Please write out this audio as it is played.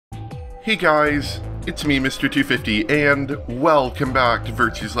Hey guys, it's me, Mr. 250, and welcome back to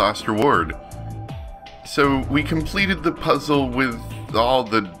Virtue's Last Reward. So, we completed the puzzle with all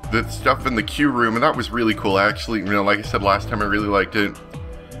the stuff in the queue room, and that was really cool. Actually, like I said last time, I really liked it.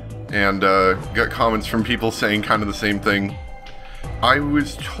 And, got comments from people saying kind of the same thing. I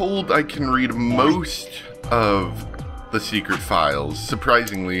was told I can read most of the secret files,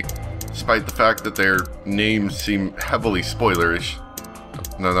 surprisingly, despite the fact that their names seem heavily spoilerish.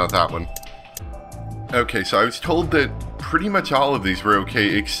 No, not that one. Okay, so I was told that pretty much all of these were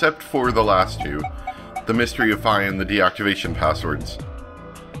okay, except for the last two. The Mystery of Phi and the deactivation passwords.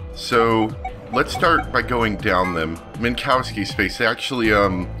 So, let's start by going down them. Minkowski space, actually,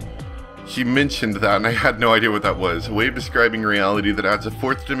 she mentioned that, and I had no idea what that was. A way of describing reality that adds a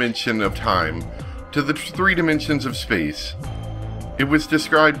fourth dimension of time to the three dimensions of space. It was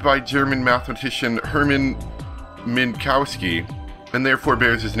described by German mathematician Hermann Minkowski, and therefore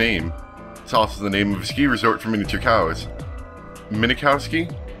bears his name. It's also the name of a ski resort for miniature cows.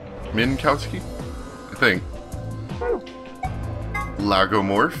 Minkowski? Minkowski? I think.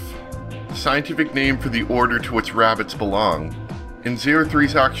 Lagomorph? The scientific name for the order to which rabbits belong. In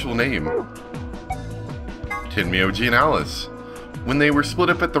 03's actual name. Tenmyoji and Alice. When they were split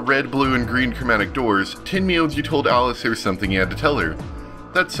up at the red, blue, and green chromatic doors, Tenmyoji told Alice there was something he had to tell her.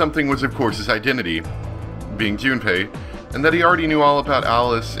 That something was, of course, his identity, being Junpei, and that he already knew all about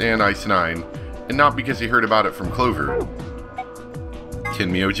Alice and Ice 9, and not because he heard about it from Clover.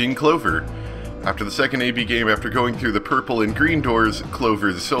 Tenmyoji and Clover. After the second AB game, after going through the purple and green doors,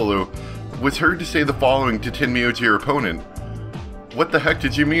 Clover, the solo, was heard to say the following to Tenmyoji, her opponent. "What the heck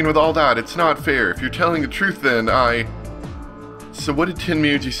did you mean with all that? It's not fair. If you're telling the truth, then So what did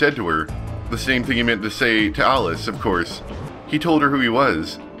Tenmyoji said to her? The same thing he meant to say to Alice, of course. He told her who he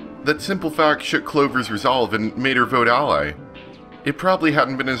was. That simple fact shook Clover's resolve and made her vote ally. It probably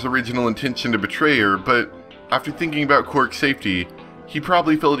hadn't been his original intention to betray her, but after thinking about Quark's safety, he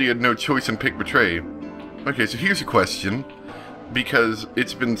probably felt he had no choice and picked betray. Okay, so here's a question, because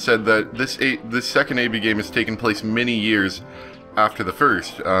it's been said that this second AB game has taken place many years after the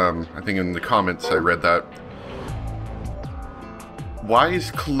first. I think in the comments I read that. Why is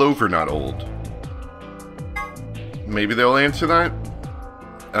Clover not old? Maybe they'll answer that?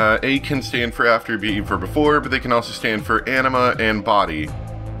 A can stand for after, B for before, but they can also stand for anima and body.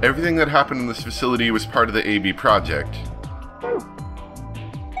 Everything that happened in this facility was part of the AB project.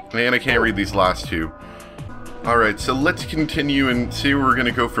 And I can't read these last two. Alright, so let's continue and see where we're going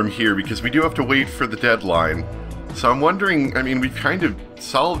to go from here, because we do have to wait for the deadline. So I'm wondering, I mean, we've kind of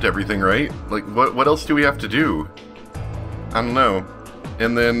solved everything, right? Like, what else do we have to do? I don't know.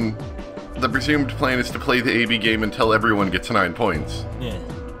 And then, the presumed plan is to play the AB game until everyone gets 9 points.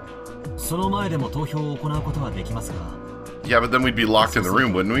 Yeah, but then we'd be locked in the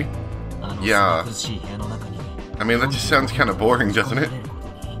room, wouldn't we? Yeah. I mean, that just sounds kind of boring, doesn't it?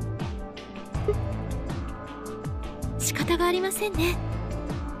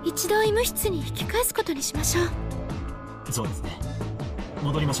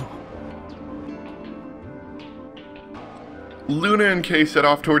 Luna and Kay set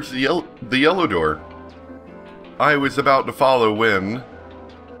off towards the yellow door. I was about to follow when...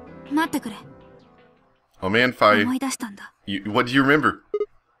 Oh man, Phi. What do you remember?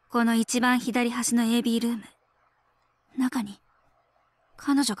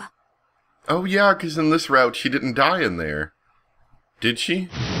 Oh yeah, because in this route she didn't die in there. Did she?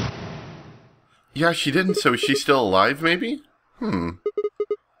 Yeah, she didn't, so is she still alive, maybe?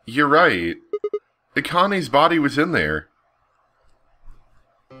 You're right. Akane's body was in there.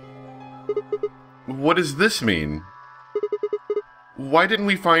 What does this mean? Why didn't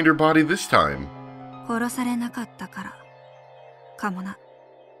we find her body this time?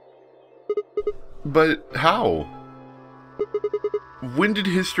 But how? When did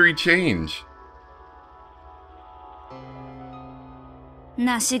history change?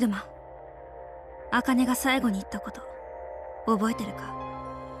 Na, Sigma. Akaneが最後に言ったこと、覚えてるか？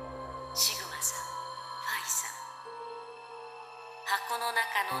シグマさん、ファイさん。箱の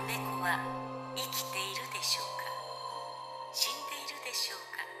中の猫は生きているでしょうか？死んでいるでしょう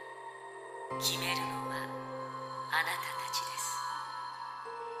か？決めるのはあなたたち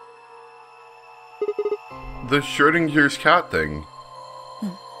The です。Schrodinger's cat thing.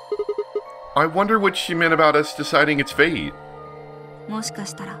 I wonder what she meant about us deciding its fate. もしか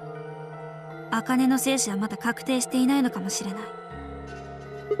したら、茜の生死はまだ確定していないのかもしれない。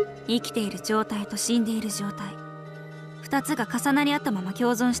生きている状態と死んでいる状態、二つが重なり合ったまま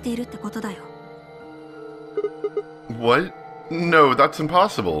共存しているってことだよ。What? No, that's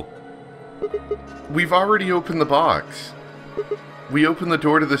impossible. We've already opened the box. We opened the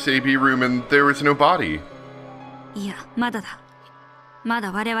door to this AB room and there was no body. いや、まだだ。ま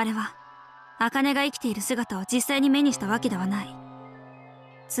だ我々は、茜が生きている姿を実際に目にしたわけではない。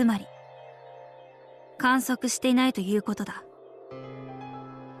つまり、観測していないということだ。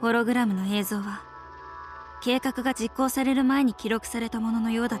ホログラムの映像は、計画が実行される前に記録されたもの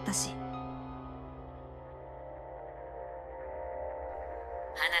のようだったし。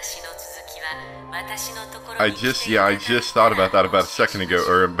I just thought about that about a second ago,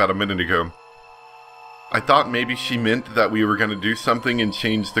 or about a minute ago. I thought maybe she meant that we were going to do something and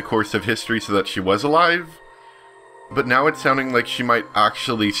change the course of history so that she was alive, but now it's sounding like she might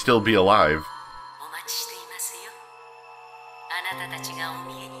actually still be alive.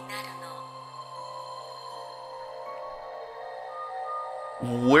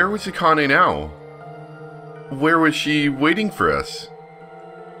 Where was Akane now? Where was she waiting for us?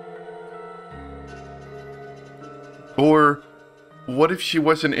 Or, what if she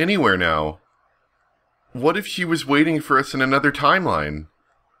wasn't anywhere now? What if she was waiting for us in another timeline?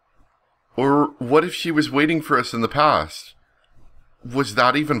 Or what if she was waiting for us in the past? Was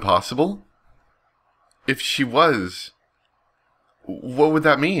that even possible? If she was, what would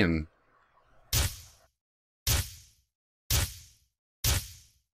that mean?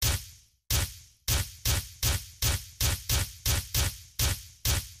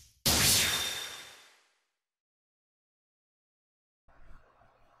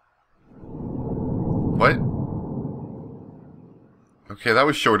 What? Okay, that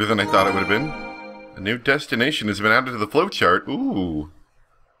was shorter than I thought it would have been. A new destination has been added to the flowchart. Ooh.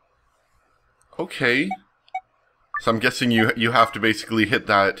 Okay. So I'm guessing you have to basically hit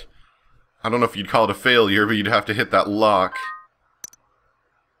that... I don't know if you'd call it a failure, but you'd have to hit that lock.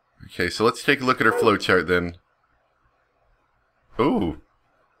 Okay, so let's take a look at our flowchart then. Ooh.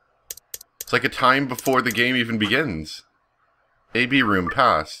 It's like a time before the game even begins. AB room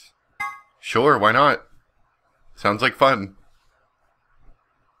passed. Sure, why not? Sounds like fun.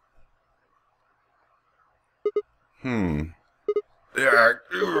 Yeah,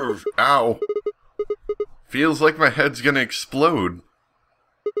 ow. Feels like my head's gonna explode.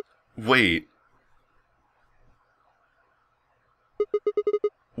 Wait.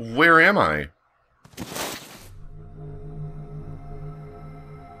 Where am I?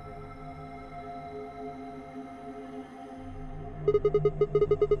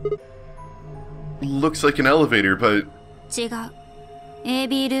 Looks like an elevator, but... 違う。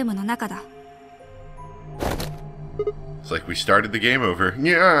AB ルームの中だ。It's like we started the game over.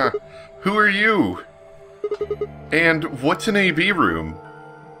 Yeah! Who are you? And what's an AB room?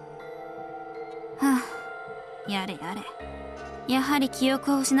 はあ、やれやれ。やはり記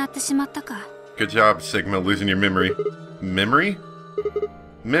憶を失ってしまったか。Good job, Sigma, losing your memory. Memory?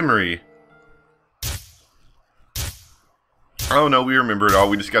 Memory. Oh no, we remember it all.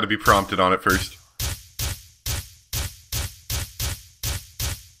 We just gotta be prompted on it first.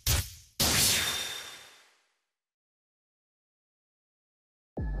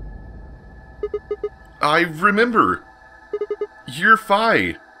 I remember! You're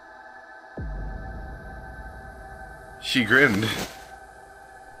Phi! She grinned.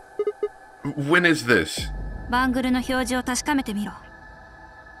 When is this? バングルの表示を確かめてみろ。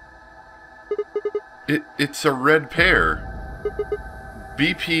It's a red pair.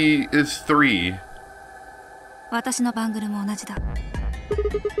 BP is 3. 私のバングルも同じだ。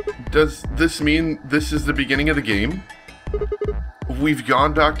Does this mean this is the beginning of the game? We've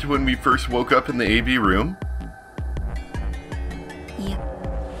gone back to when we first woke up in the AB room? いや、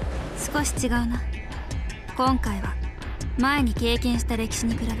少し違うな。今回は前に経験した歴史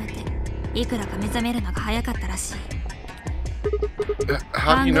に比べていくらか目覚めるのが早かったらしい。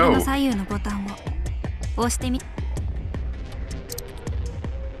How do you バングル know? の左右のボタンを押してみ。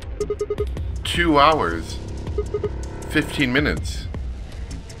2 hours. 15 minutes.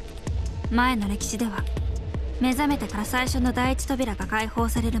 前の歴史では目覚めてから最初の第一扉が開放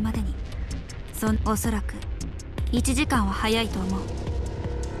されるまでにおそらく1時間は早いと思う。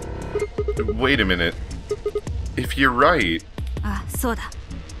 Wait a minute. If you're right... あ、そうだ。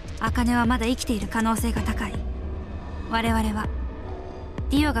茜はまだ生きている可能性が高い。我々は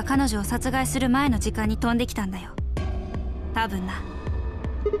ディオが彼女を殺害する前の時間に飛んできたんだよ。多分な。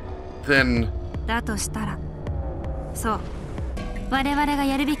 Then... だとしたら、そう。我々が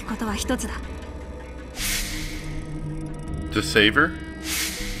やるべきことは一つだ。To save her?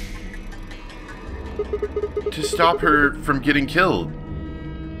 To stop her from getting killed?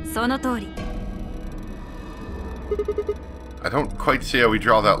 その通り。I don't quite see how we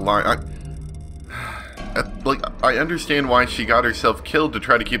draw that line. I understand why she got herself killed to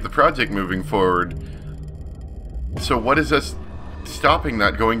try to keep the project moving forward. So what is us... stopping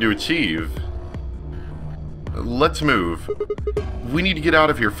that going to achieve? Let's move. We need to get out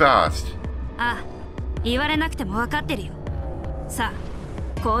of here fast. あ、言われなくても分かってるよ。さ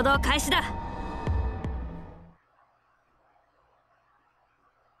あ、行動開始だ。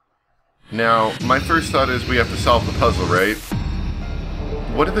Now, my first thought is we have to solve the puzzle, right?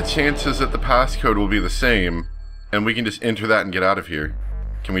 What are the chances that the passcode will be the same, and we can just enter that and get out of here?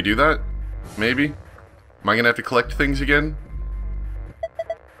 Can we do that? Maybe? Am I gonna have to collect things again?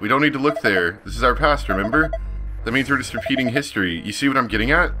 We don't need to look there. This is our past, remember? That means we're just repeating history. You see what I'm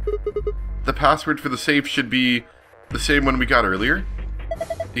getting at? The password for the safe should be the same one we got earlier.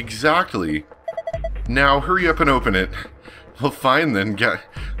 Exactly. Now, hurry up and open it. Well, fine then.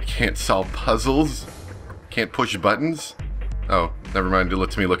 Can't solve puzzles. Can't push buttons. Oh, never mind. It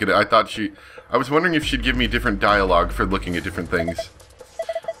lets me look at it. I was wondering if she'd give me different dialogue for looking at different things.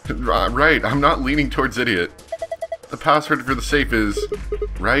 Right, I'm not leaning towards idiot. The password for the safe is...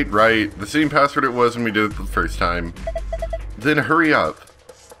 Right. The same password it was when we did it the first time. Then hurry up.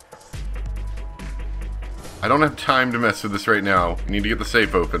 I don't have time to mess with this right now. I need to get the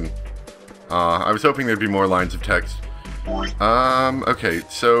safe open. I was hoping there'd be more lines of text. Okay,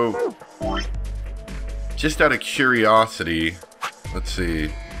 so... Just out of curiosity... Let's see...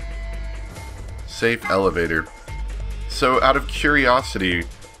 Safe elevator. So, out of curiosity...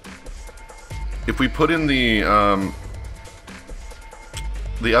 If we put in the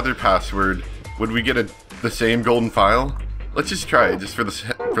other password, would we get the same golden file? Let's just try it, just for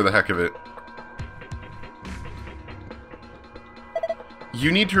the heck of it.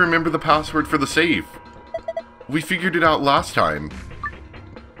 You need to remember the password for the safe. We figured it out last time.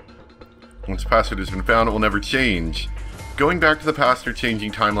 Once the password has been found, it will never change. Going back to the past or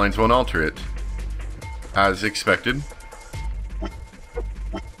changing timelines won't alter it. As expected.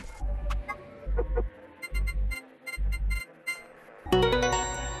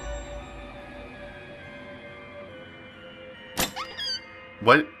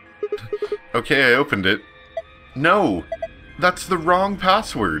 What? Okay, I opened it. No! That's the wrong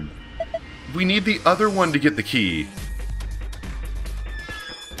password! We need the other one to get the key.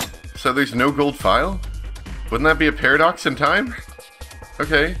 So there's no gold file? Wouldn't that be a paradox in time?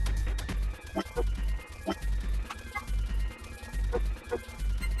 Okay.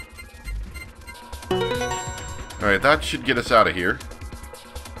 Alright, that should get us out of here.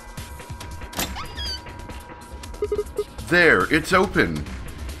 There, it's open!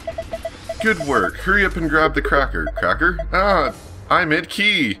 Good work. Hurry up and grab the cracker. Cracker? Ah, I'm at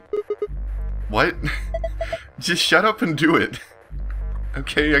key! What? Just shut up and do it.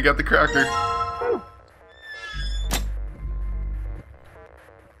 Okay, I got the cracker.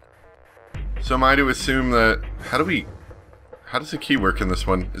 So am I to assume that... How does the key work in this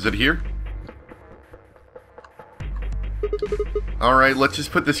one? Is it here? Alright, let's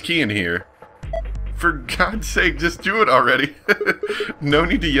just put this key in here. For God's sake, just do it already. No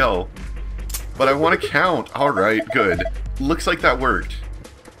need to yell. But I want to count. Alright, good. Looks like that worked.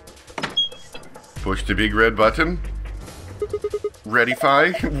 Push the big red button.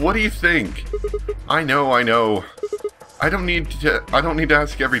 Ready-fi? What do you think? I know. I don't need to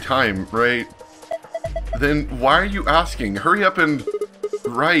ask every time, right? Then why are you asking? Hurry up and...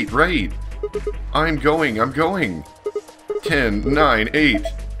 Right. I'm going. 10, 9, 8,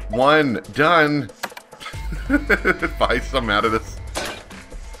 1, done. I'm out of this.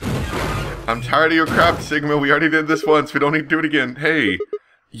 I'm tired of your crap, Sigma. We already did this once. We don't need to do it again. Hey,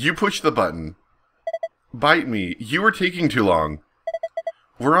 you push the button. Bite me. You were taking too long.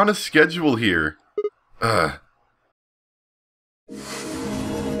 We're on a schedule here. Ugh.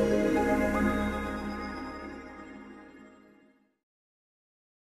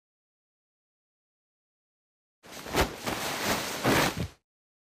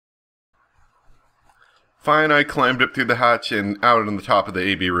 Fine, I climbed up through the hatch and out on the top of the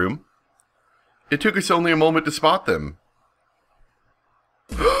AB room. It took us only a moment to spot them.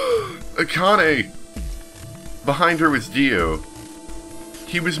 Akane! Behind her was Dio.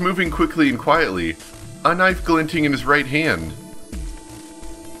 He was moving quickly and quietly, a knife glinting in his right hand.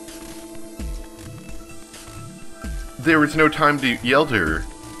 There was no time to yell to her.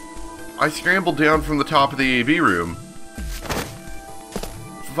 I scrambled down from the top of the AB room.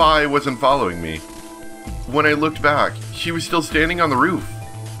 Vi wasn't following me. When I looked back, she was still standing on the roof.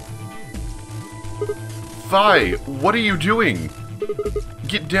 Vi, what are you doing?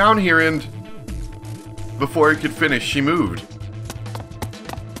 Get down here and... Before I could finish, she moved.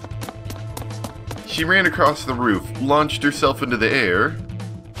 She ran across the roof, launched herself into the air.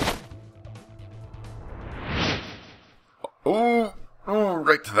 Oh,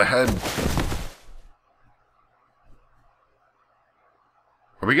 right to the head.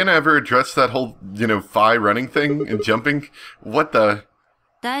 gonna ever address that whole, Phi running thing and jumping? What the?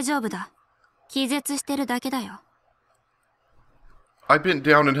 大丈夫だ。気絶してるだけだよ。I bent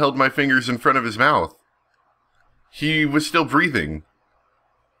down and held my fingers in front of his mouth. He was still breathing.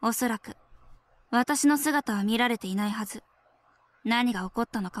 おそらく、私の姿は見られていないはず。何が起こっ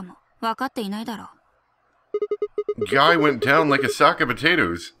たのかも分かっていないだろう。Guy went down like a sack of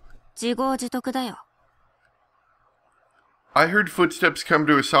potatoes. 自業自得だよ。I heard footsteps come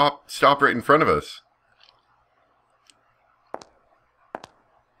to a stop right in front of us.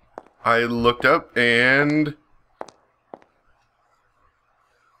 I looked up and...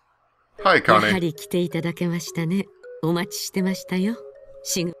 Hi, や Kane. はり来ていただけましたね。お待ちしてましたよ。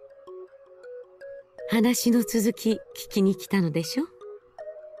話の続き聞きに来たのでしょ？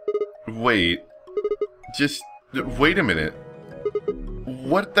 Wait. Just... wait a minute.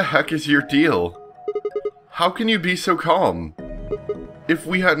 What the heck is your deal? How can you be so calm? If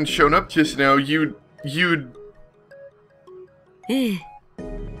we hadn't shown up just now, you'd... ええ。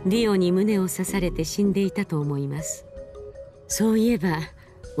リオに胸を刺されて死んでいたと思います。そういえば、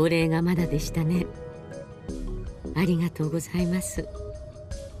お礼がまだでしたね。ありがとうございます。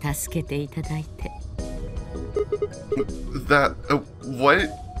助けていただいて。That... what?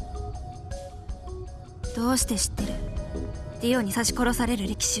 どうして知ってる？ディオに刺し殺される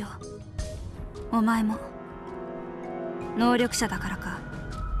歴史を。お前も能力者だからか？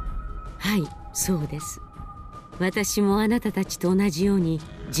はい、そうです。私もあなたたちと同じように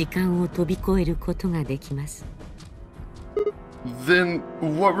時間を飛び越えることができます。Then,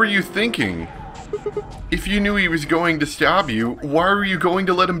 what were you thinking? If you knew he was going to stab you, why were you going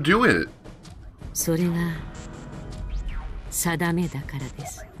to let him do it? それが定めだからで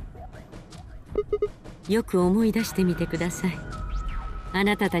す。よく思い出してみてください。あ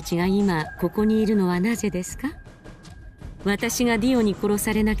なたたちが今ここにいるのはなぜですか？私がディオに殺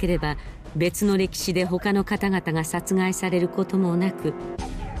されなければ別の歴史で他の方々が殺害されることもなく、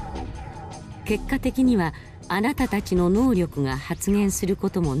結果的にはあなたたちの能力が発現するこ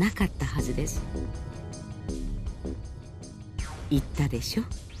ともなかったはずです。言ったでしょ。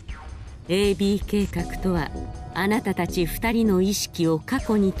 AB 計画とはあなたたち2人の意識を過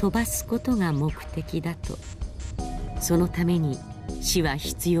去に飛ばすことが目的だと。そのために死は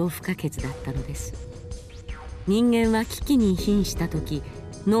必要不可欠だったのです。人間は危機に瀕した時、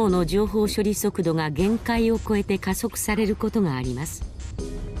脳の情報処理速度が限界を超えて加速されることがあります。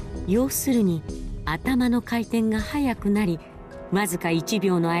要するに頭の回転が速くなり、わずか1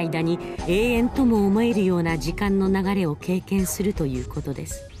秒の間に永遠とも思えるような時間の流れを経験するということで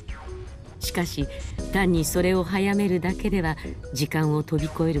す。しかし単にそれを早めるだけでは時間を飛び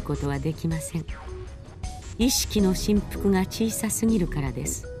越えることはできません。意識の振幅が小さすぎるからで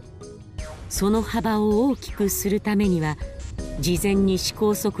す。その幅を大きくするためには事前に思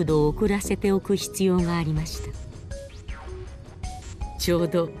考速度を遅らせておく必要がありました。ちょう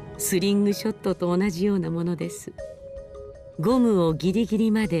どスリングショットと同じようなものです。ゴムをギリギ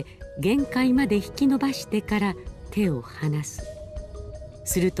リまで限界まで引き伸ばしてから手を離す。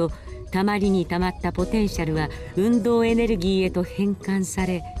するとたまりにたまったポテンシャルは運動エネルギーへと変換さ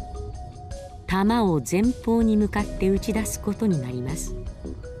れ、弾を前方に向かって打ち出すことになります。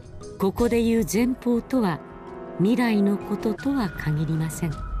ここでいう前方とは未来のこととは限りませ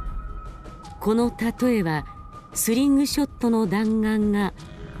ん。この例えはスリングショットの弾丸が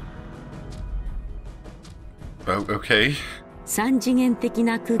Okay. 3次元的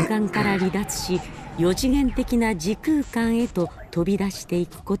な空間から離脱し4次元的な時空間へと飛び出してい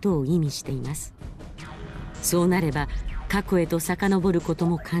くことを意味しています。そうなれば過去へと遡ること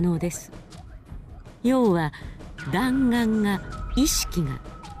も可能です。要は弾丸が意識が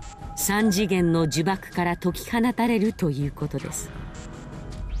3次元の呪縛から解き放たれるということです。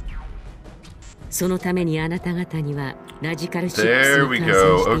そのためにあなた方にはラジカル6に感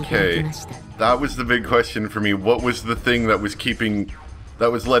染していただきました。That was the big question for me. What was the thing that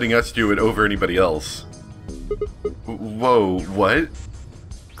was letting us do it over anybody else? Whoa, what?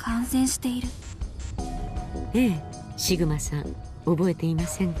 感染している。ええ、シグマさん、覚えていま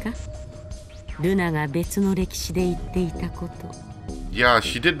せんか？ルナが別の歴史で言っていたこと。Yeah,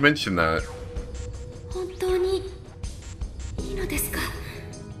 she did mention that. 本当にいいのですか？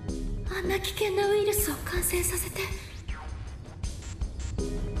あんな危険なウイルスを感染させて。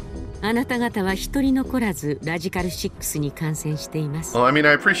あなた方は一人残らずラジカル6に感染しています。Well, I mean,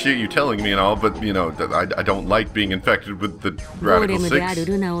 I appreciate you telling me and all, but I don't like being infected with the ゴーレ Radical ムである Six.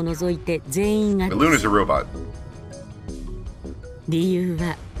 ルナを除いて全員が Luna's a robot. 理由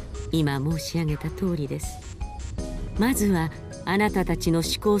は今申し上げた通りです。まずはあなたたちの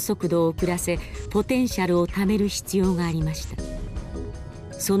思考速度を遅らせポテンシャルを貯める必要がありました。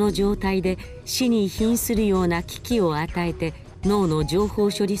その状態で死に瀕するような危機を与えて脳の情報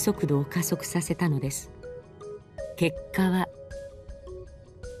処理速度を加速させたのです。結果は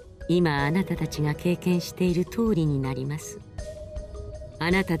今あなたたちが経験している通りになります。あ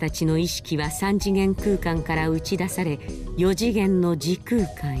なたたちの意識は3次元空間から打ち出され4次元の時空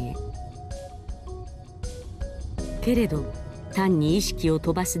間へ。けれど単に意識を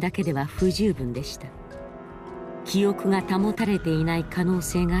飛ばすだけでは不十分でした。記憶が保たれていない可能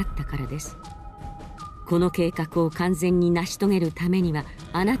性があったからです。この計画を完全に成し遂げるためには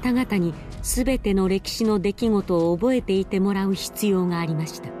あなた方に全ての歴史の出来事を覚えていてもらう必要がありま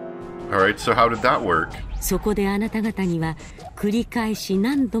した。Alright, so how did that work? そこであなた方には繰り返し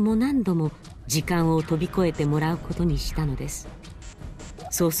何度も何度も時間を飛び越えてもらうことにしたのです。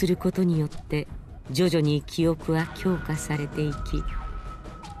そうすることによって徐々に記憶は強化されていき、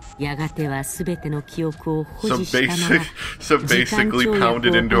やがては全ての記憶を保持したまま So basically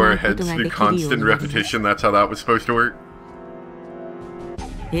pounded into our heads through constant repetition. That's how that was supposed to work.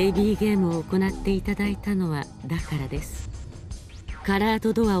 AB ゲームを行っていただいたのはだからです。カラー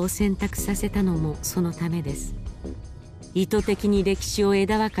ドドアを選択させたのもそのためです。意図的に歴史を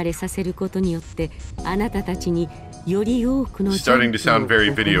枝分かれさせることによってあなたたちにより多くのジャンプを Starting to sound very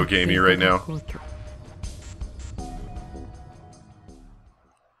video gamey right now.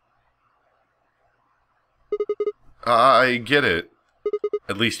 I get it.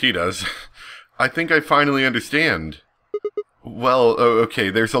 At least he does. I think I finally understand. Well, okay,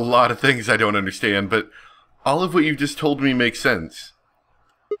 there's a lot of things I don't understand, but all of what you just told me makes sense.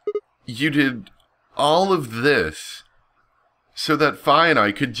 You did all of this so that Phi and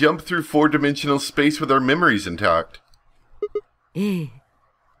I could jump through 4-dimensional space with our memories intact.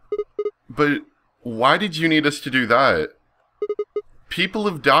 But why did you need us to do that? People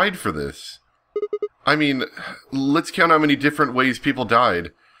have died for this. I mean, let's count how many different ways people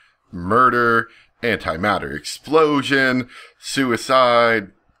died. Murder, antimatter explosion,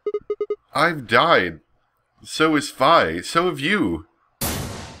 suicide. I've died. So has Phi. So have you.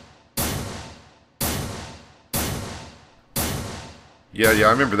 Yeah,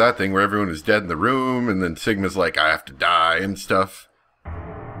 I remember that thing where everyone was dead in the room, and then Sigma's like, I have to die, and stuff.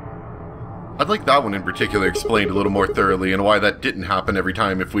 I'd like that one in particular explained a little more thoroughly, and why that didn't happen every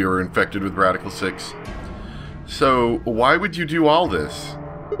time if we were infected with Radical 6. So, why would you do all this?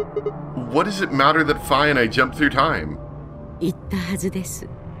 What does it matter that Phi and I jumped through time? 言ったはずです。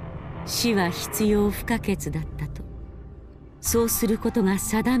死は必要不可欠だったと。そうすることが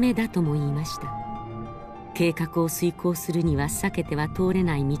定めだとも言いました。計画を遂行するには避けては通れ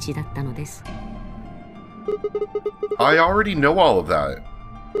ない道だったのです。I already know all of that.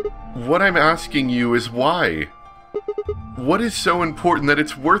 What I'm asking you is why? What is so important that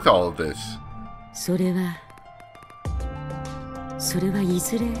it's worth all of this? それはい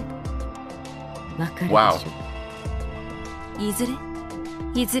ずれわかるでしょう。Wow.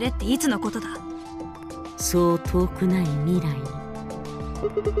 いずれっていつのことだ？そう遠くない未来に。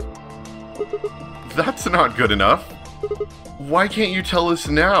That's not good enough. Why can't you tell us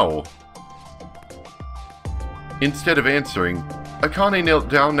now? Instead of answering, Akane knelt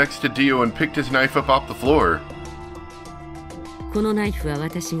down next to Dio and picked his knife up off the floor. このナイフは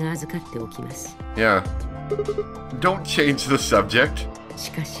私が預かっておきます。Yeah. Don't change the subject.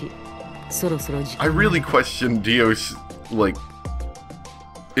 しかし、そろそろ時間 I really question Dio's, like,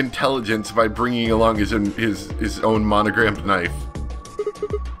 intelligence by bringing along his own monogrammed knife.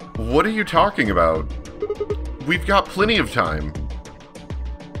 What are you talking about? We've got plenty of time.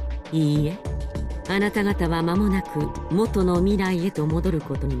 いいえ、あなた方は間もなく元の未来へと戻る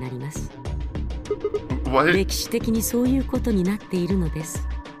ことになります。What? 歴史的にそういうことになっているのです。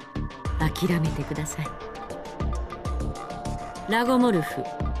諦めてください。ラゴモルフ。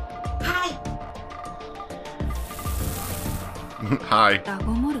Hi. ラ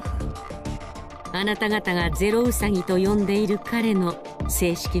ゴモルフ。あなた方がゼロウサギと呼んでいる彼の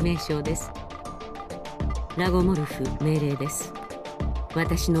正式名称です。ラゴモルフ命令です。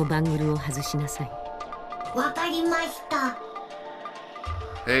私のバングルを外しなさい。わかりました。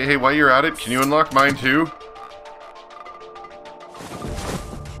Hey, while you're at it, can you unlock mine too?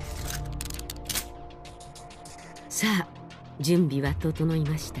 さあ、準備は整い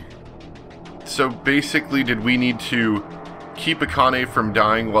ました。So basically, did we need to keep Akane from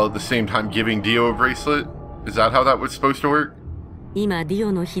dying while at the same time giving Dio a bracelet? Is that how that was supposed to work? 今、ディ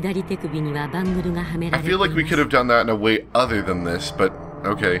オの左手首にはバングルがはめら I れてい feel ま like we could す。 have done that in a way other than this, but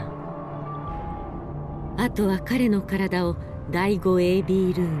okay. あとは彼の体を第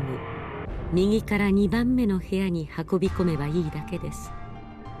 5AB ルーム、右から2番目の部屋に運び込めばいいだけです。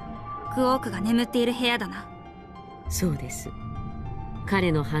クオークが眠っている部屋だな。そうです。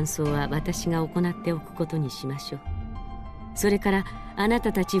彼の搬送は私が行っておくことにしましょう。それからあな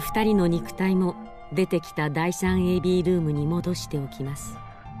たたち2人の肉体も出てきた第 3AB ルームに戻しておきます。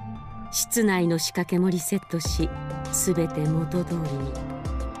室内の仕掛けもリセットし、すべて元通りに。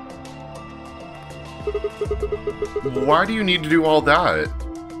Why do you need to do all that?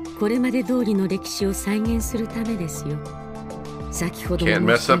 これまで通りの歴史を再現するためですよ。先ほども Can't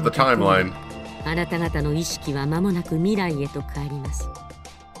mess up the timeline. あなた方の意識は間もなく未来へと帰ります。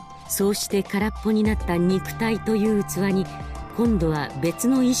そうして空っぽになった肉体という器に今度は別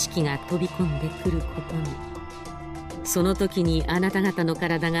の意識が飛び込んでくることに。その時にあなた方の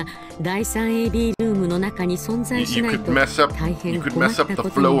体が第 3AB ルームの中に存在しないと大変困ったこ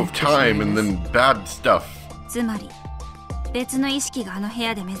とになってしまいます。つまり別の意識があの部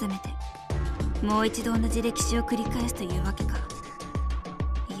屋で目覚めてもう一度同じ歴史を繰り返すというわけか。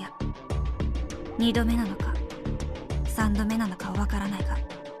いや、2度目なのか3度目なのかはわからないが、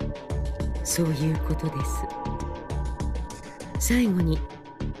そういうことです。最後に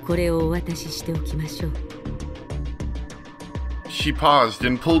これをお渡ししておきましょう。She paused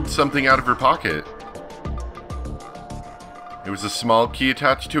and pulled something out of her pocket. It was a small key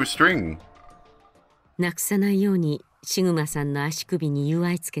attached to a string. なくさないようにシグマさんの足首に結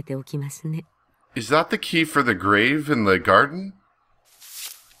わいつけておきますね。Is that the key for the grave in the garden?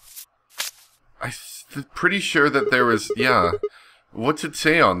 I'm pretty sure that there was, yeah. What's it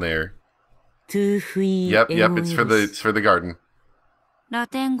say on there? Yep, it's for the garden. ラ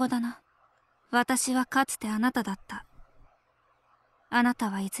テン語だな。私はかつてあなただった。あなた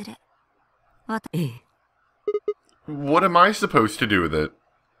はいずれ。ええ。What am I supposed to do with it?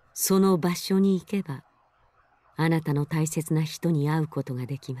 その場所に行けば、あなたの大切な人に会うことが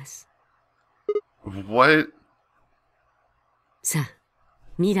できます。What? さあ、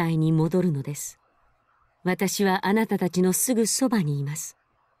未来に戻るのです。私はあなたたちのすぐそばにいます。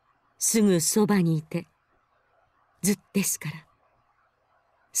すぐそばにいて、ずっですから。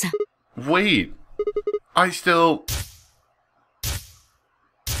さあ。Wait. I still...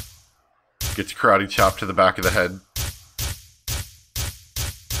 Gets karate chopped to the back of the head.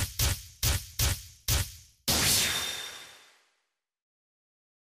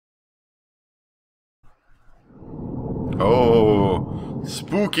 Oh,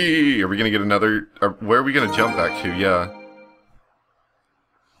 spooky! Are we gonna get another... where are we gonna jump back to? Yeah.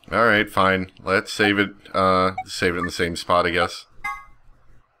 Alright, fine. Let's save it. Save it in the same spot, I guess.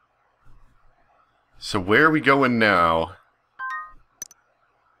 So where are we going now?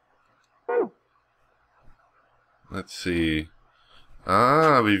 Let's see.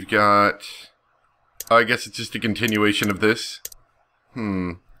 We've got... I guess it's just a continuation of this.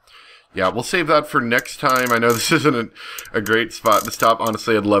 Yeah, we'll save that for next time. I know this isn't a great spot to stop.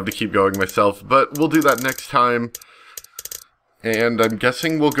 Honestly, I'd love to keep going myself, but we'll do that next time. And I'm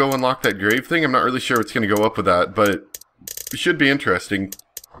guessing we'll go unlock that grave thing. I'm not really sure what's going to go up with that, but it should be interesting.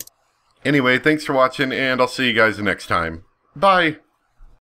 Anyway, thanks for watching, and I'll see you guys next time. Bye!